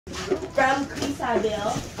From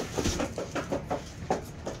Chrisabel.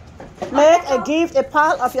 Make a gift, a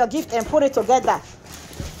pile of your gift, and put it together.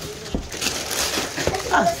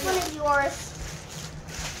 This one is yours.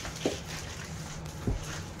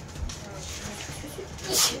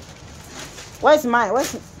 Where's mine?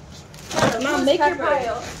 Mom, make your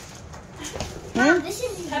pile. Mom, this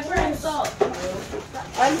is Pepper and salt.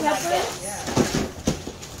 One pepper.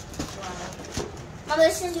 Mom,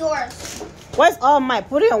 this is yours. Where's all mine?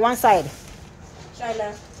 Put it on one side.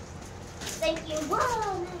 China. Thank you.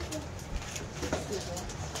 Whoa.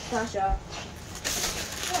 Sasha.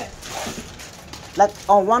 Like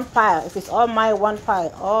on one pile. If it's all mine, one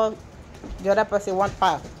pile. All the other person, one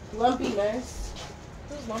pile. Lumpy nurse.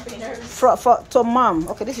 Who's lumpy nurse? To mom.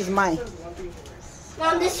 Okay, this is mine.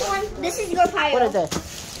 Mom, this one, this is your pile. What is that?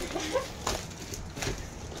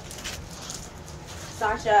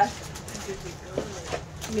 Sasha.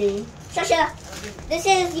 Me. Sasha, this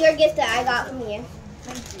is your gift that I got from you.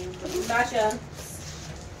 Sasha.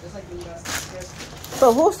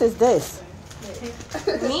 So whose is this?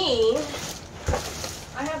 Me.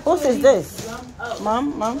 Whose is this? Oh.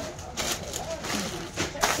 Mom? Yeah,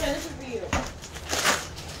 this is for you.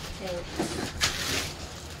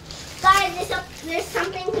 Guys, there's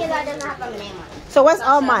something here that doesn't have a name on it. So where's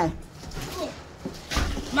all mine?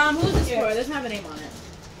 Mom, who's this for? It doesn't have a name on it.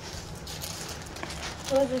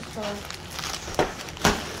 Who is this for?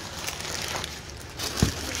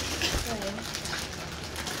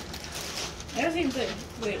 I don't think good.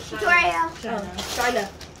 Wait, Victoria. China.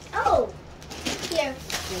 Oh, here.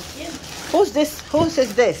 Who's this? Whose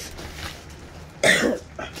is this?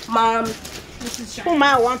 Mom. This is China. Put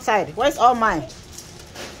mine on one side. Where's all mine?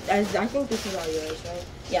 I think this is all yours, right?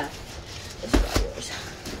 Yeah. This is all yours.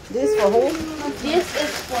 This for who? This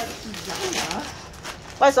is for Kiana.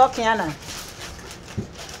 Where's all Kiana?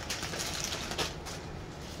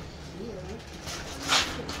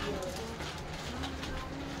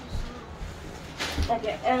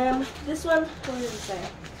 Okay, this one, what did it say?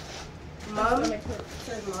 Mom.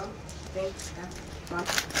 Says mom. Thanks. Mom.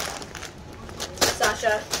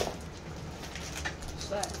 Sasha.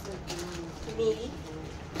 Me.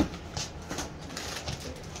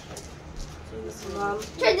 Mom.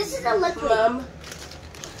 Here, this is a liquid. Mom.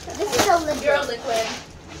 This is a liquid. You're a liquid.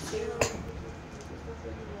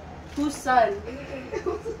 Whose son?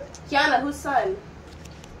 Kiana, whose son?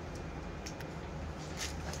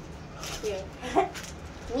 Here.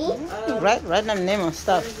 Me? Write them name and What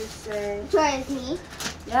stuff. does it say? Victoria is me.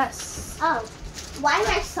 Yes. Oh, why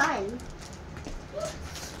my son?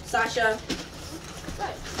 Sasha.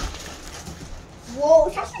 Whoa,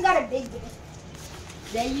 Sasha got a big gift.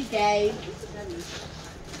 There you go.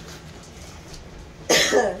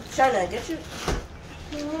 Shana, get your...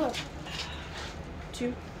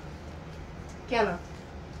 Two. Kiana.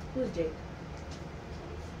 Who's Jake?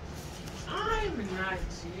 I'm not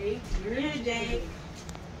Jake. You're Jake.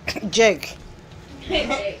 Jake.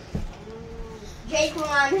 Jake. Jake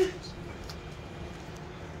won.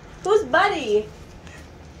 Who's Buddy?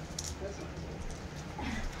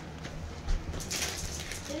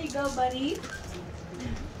 There you go, Buddy.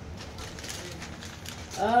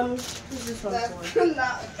 Who's this one for?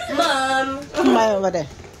 Mom. Mine over there.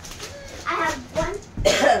 I have one.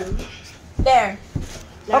 There.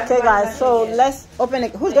 Okay, guys. So let's open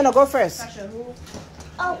it. Who's gonna go first? Sasha, who?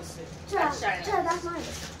 Oh, That's China. that's mine.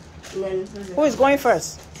 And then who's Who is going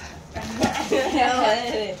first?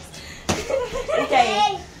 Okay.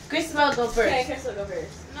 Hey. Crystal, go first. Okay, Crystal, go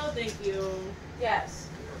first. No, thank you. Yes.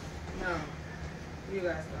 No. You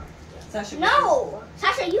guys go. Sasha. No,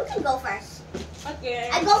 Sasha, you can go first. Okay.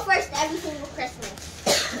 I go first every single Christmas.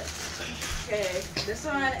 Okay. This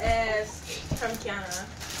one is from Kiana.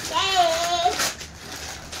 Yay!